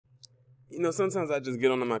You know, sometimes I just get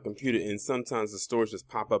onto my computer and sometimes the stories just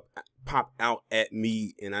pop out at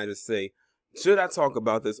me, and I just say, should I talk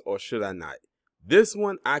about this or should I not? This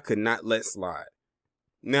one I could not let slide.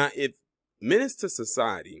 Now, if Menace to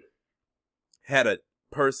Society had a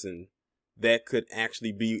person that could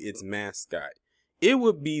actually be its mascot, it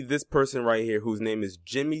would be this person right here whose name is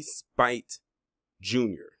Jimmie Speight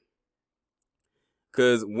Jr.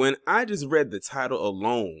 Because when I just read the title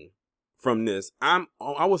alone from this, I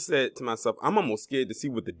was said to myself, I'm almost scared to see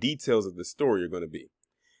what the details of the story are going to be.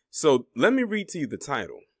 So let me read to you the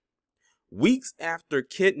title. Weeks after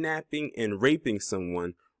kidnapping and raping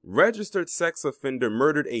someone, registered sex offender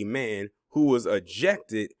murdered a man who was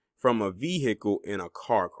ejected from a vehicle in a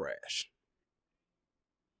car crash.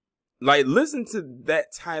 Like, listen to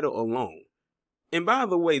that title alone. And by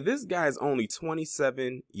the way, this guy is only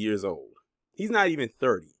 27 years old. He's not even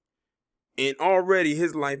 30. And already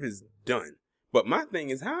his life is done. But my thing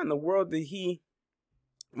is, how in the world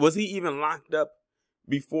was he even locked up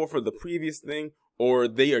before for the previous thing? Or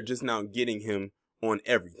they are just now getting him on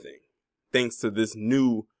everything, thanks to this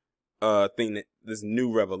new this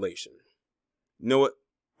new revelation. You know what?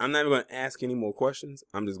 I'm not even going to ask any more questions.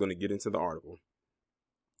 I'm just going to get into the article.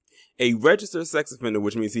 A registered sex offender,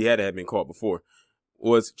 which means he had to have been caught before,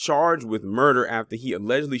 was charged with murder after he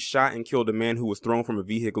allegedly shot and killed a man who was thrown from a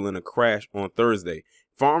vehicle in a crash on Thursday.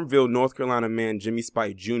 Farmville, North Carolina man Jimmie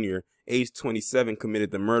Speight Jr., age 27, committed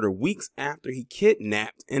the murder weeks after he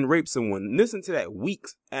kidnapped and raped someone. Listen to that,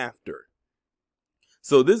 weeks after.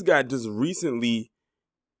 So this guy just recently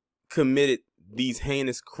committed these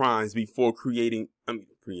heinous crimes before committing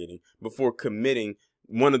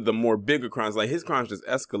one of the more bigger crimes. Like, his crimes just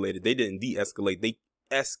escalated. They didn't de-escalate. They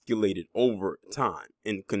escalated over time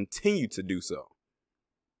and continue to do so.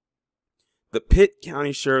 The Pitt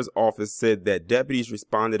County Sheriff's Office said that deputies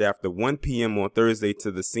responded after 1 p.m. on Thursday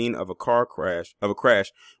to the scene of a crash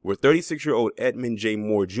where 36-year-old Edmund J.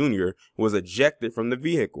 Moore Jr. was ejected from the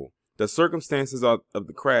vehicle. The circumstances of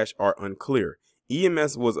the crash are unclear.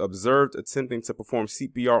 EMS was observed attempting to perform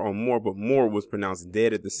CPR on Moore, but Moore was pronounced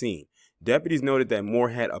dead at the scene. Deputies noted that Moore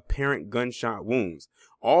had apparent gunshot wounds.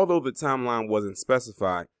 Although the timeline wasn't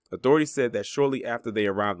specified, authorities said that shortly after they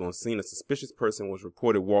arrived on scene, a suspicious person was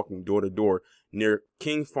reported walking door to door near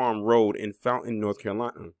King Farm Road in Fountain, North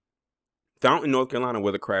Carolina,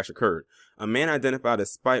 where the crash occurred. A man identified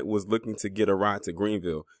as Speight was looking to get a ride to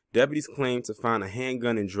Greenville. Deputies claimed to find a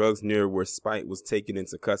handgun and drugs near where Speight was taken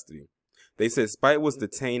into custody. They said Speight was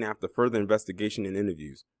detained after further investigation and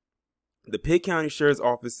interviews. The Pitt County Sheriff's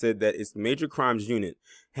Office said that its major crimes unit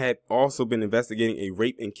had also been investigating a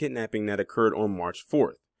rape and kidnapping that occurred on March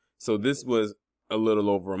 4th. So this was a little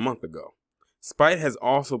over a month ago. Speight has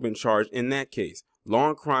also been charged in that case. Law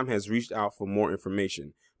and Crime has reached out for more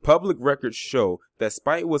information. Public records show that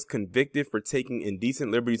Speight was convicted for taking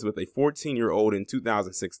indecent liberties with a 14-year-old in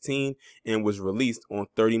 2016 and was released on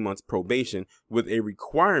 30 months probation with a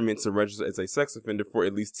requirement to register as a sex offender for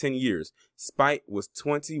at least 10 years. Speight was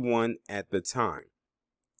 21 at the time.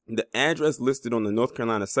 The address listed on the North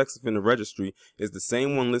Carolina Sex Offender Registry is the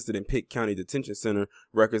same one listed in Pitt County Detention Center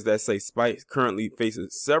records that say Speight currently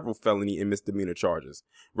faces several felony and misdemeanor charges.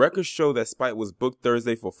 Records show that Speight was booked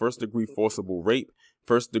Thursday for first-degree forcible rape,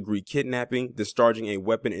 first-degree kidnapping, discharging a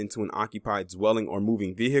weapon into an occupied dwelling or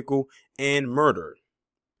moving vehicle, and murder.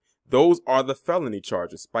 Those are the felony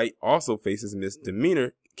charges. Speight also faces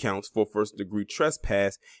misdemeanor counts for first-degree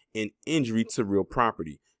trespass and injury to real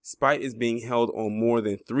property. Speight is being held on more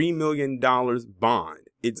than $3 million bond.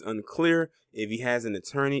 It's unclear if he has an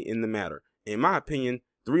attorney in the matter. In my opinion,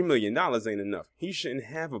 $3 million ain't enough. He shouldn't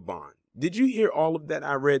have a bond. Did you hear all of that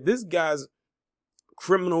I read? This guy's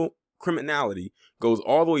criminality goes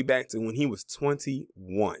all the way back to when he was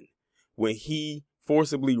 21, when he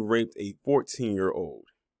forcibly raped a 14-year-old.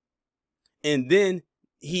 And then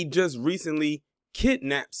he just recently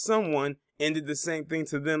kidnapped someone and did the same thing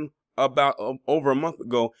to them about over a month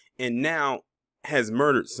ago, and now has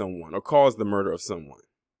murdered someone or caused the murder of someone.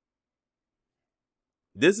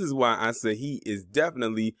 This is why I say he is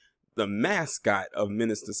definitely the mascot of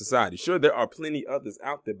Menace to Society. Sure, there are plenty others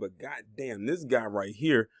out there, but goddamn, this guy right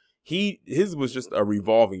here, his was just a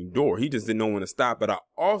revolving door. He just didn't know when to stop. But I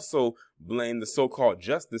also blame the so-called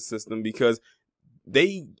justice system because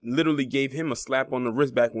they literally gave him a slap on the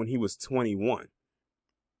wrist back when he was 21.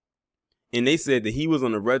 And they said that he was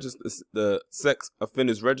on the sex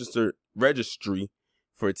offenders registry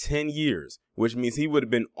for 10 years, which means he would have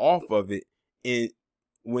been off of it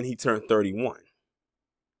when he turned 31.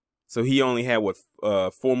 So he only had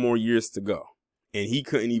 4 more years to go, and he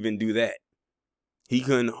couldn't even do that. He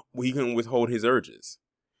couldn't withhold his urges,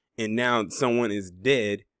 and now someone is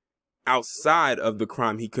dead outside of the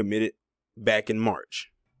crime he committed back in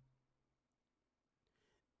March.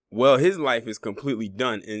 Well, his life is completely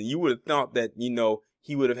done, and you would have thought that, you know,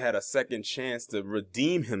 he would have had a second chance to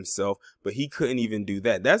redeem himself, but he couldn't even do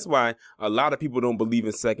that. That's why a lot of people don't believe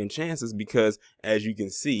in second chances, because as you can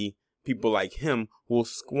see, people like him will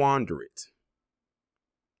squander it.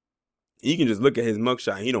 You can just look at his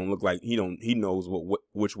mugshot. He don't look like he knows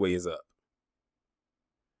which way is up.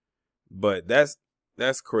 But that's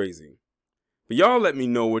crazy. But y'all let me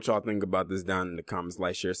know what y'all think about this down in the comments.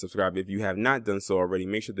 Like, share, subscribe. If you have not done so already,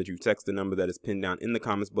 make sure that you text the number that is pinned down in the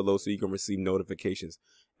comments below so you can receive notifications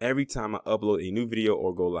every time I upload a new video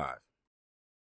or go live.